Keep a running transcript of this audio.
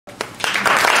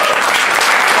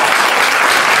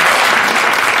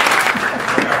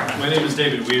is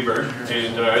David Weber,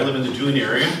 and I live in the Dune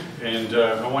area, and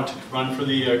I want to run for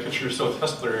the Kitchener South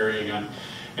Hespeler area again.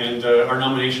 And our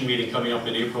nomination meeting coming up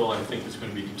in April, I think, is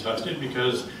going to be contested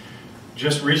because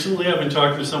just recently I've been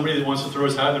talking to somebody that wants to throw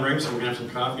his hat in the ring, so we're going to have some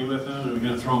coffee with him, and we're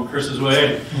going to throw him Chris's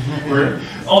way.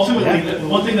 Ultimately,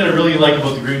 one thing that I really like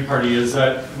about the Green Party is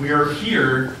that we are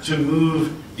here to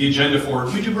move the agenda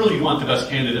forward. We do really want the best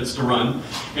candidates to run,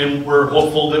 and we're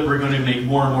hopeful that we're going to make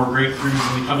more and more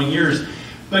breakthroughs in the coming years.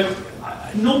 But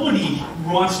nobody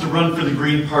wants to run for the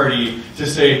Green Party to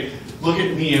say, look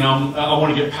at me and I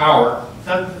want to get power.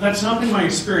 That's not been my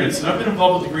experience, and I've been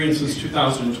involved with the Greens since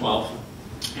 2012.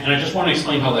 And I just want to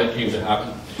explain how that came to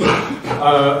happen.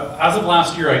 As of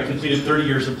last year, I completed 30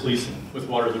 years of policing with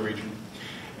Waterloo Region.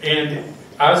 And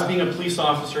as being a police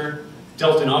officer,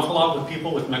 dealt an awful lot with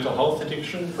people with mental health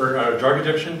addiction, or drug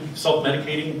addiction,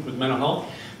 self-medicating with mental health,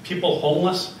 people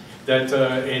homeless that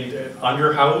and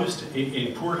underhoused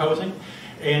in poor housing.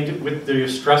 And with the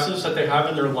stresses that they have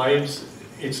in their lives,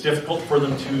 it's difficult for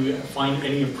them to find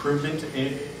any improvement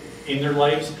in their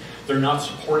lives. They're not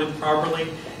supported properly.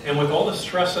 And with all the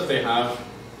stress that they have,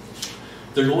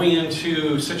 they're going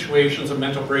into situations of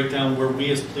mental breakdown where we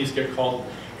as police get called,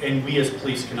 and we as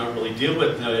police cannot really deal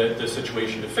with the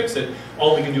situation to fix it.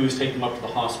 All we can do is take them up to the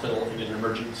hospital on an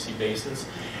emergency basis.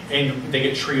 And they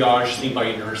get triaged, seen by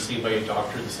a nurse, seen by a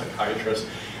doctor, the psychiatrist.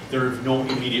 There's no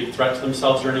immediate threat to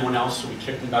themselves or anyone else, so we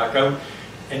kick them back out.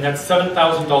 And that's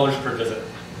 $7,000 per visit.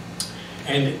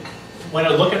 And when I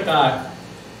look at that,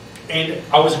 and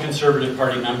I was a Conservative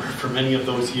Party member for many of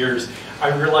those years,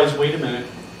 I realized, wait a minute,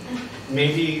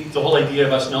 maybe the whole idea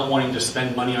of us not wanting to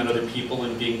spend money on other people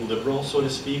and being liberal, so to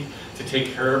speak, to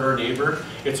take care of our neighbor,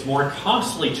 it's more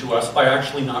costly to us by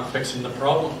actually not fixing the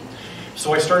problem.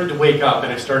 So I started to wake up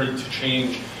and I started to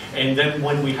change. And then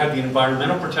when we had the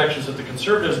environmental protections that the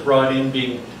Conservatives brought in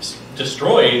being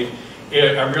destroyed,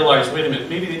 I realized, wait a minute,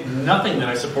 maybe nothing that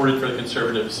I supported for the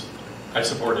Conservatives I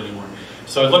support anymore.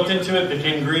 So I looked into it,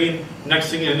 became Green. Next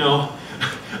thing you know,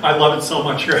 I love it so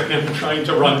much. Here I am trying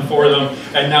to run for them.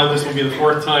 And now this will be the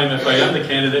 4th time if I am the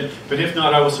candidate. But if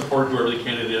not, I will support whoever the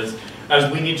candidate is, as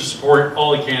we need to support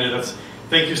all the candidates.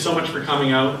 Thank you so much for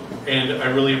coming out. And I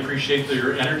really appreciate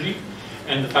your energy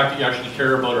and the fact that you actually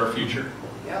care about our future.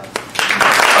 Yep.